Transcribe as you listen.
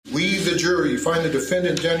the jury find the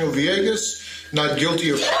defendant, Daniel Villegas, not guilty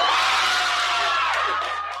of...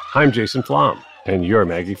 I'm Jason Flom, and you're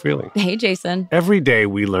Maggie Freeling. Hey, Jason. Every day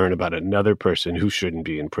we learn about another person who shouldn't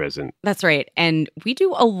be in prison. That's right. And we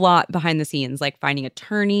do a lot behind the scenes, like finding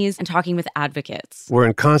attorneys and talking with advocates. We're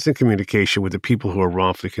in constant communication with the people who are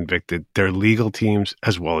wrongfully convicted, their legal teams,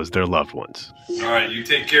 as well as their loved ones. All right, you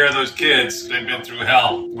take care of those kids. They've been through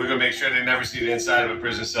hell. We're going to make sure they never see the inside of a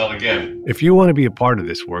prison cell again. If you want to be a part of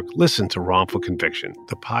this work, listen to Wrongful Conviction,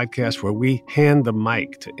 the podcast where we hand the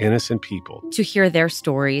mic to innocent people to hear their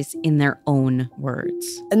stories in their own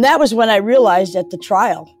words. And that was when I realized at the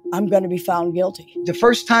trial, I'm going to be found guilty. The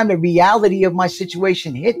first time the reality of my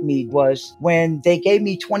situation hit me was when they gave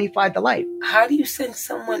me 25 to life. How do you send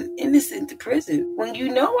someone innocent to prison when you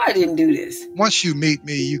know I didn't do this? Once you meet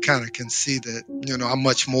me, you kind of can see that, I'm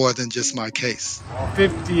much more than just my case.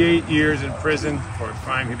 58 years in prison for a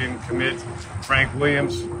crime he didn't commit. Frank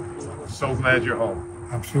Williams, so glad you're home.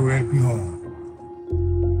 I'm so glad to be home.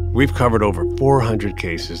 We've covered over 400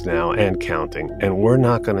 cases now and counting, and we're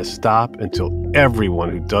not going to stop until everyone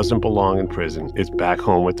who doesn't belong in prison is back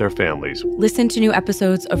home with their families. Listen to new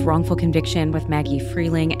episodes of Wrongful Conviction with Maggie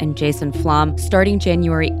Freeling and Jason Flom starting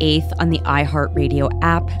January 8th on the iHeartRadio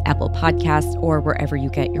app, Apple Podcasts, or wherever you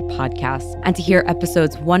get your podcasts. And to hear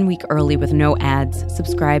episodes 1 week early with no ads,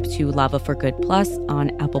 subscribe to Lava for Good Plus on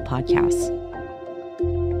Apple Podcasts.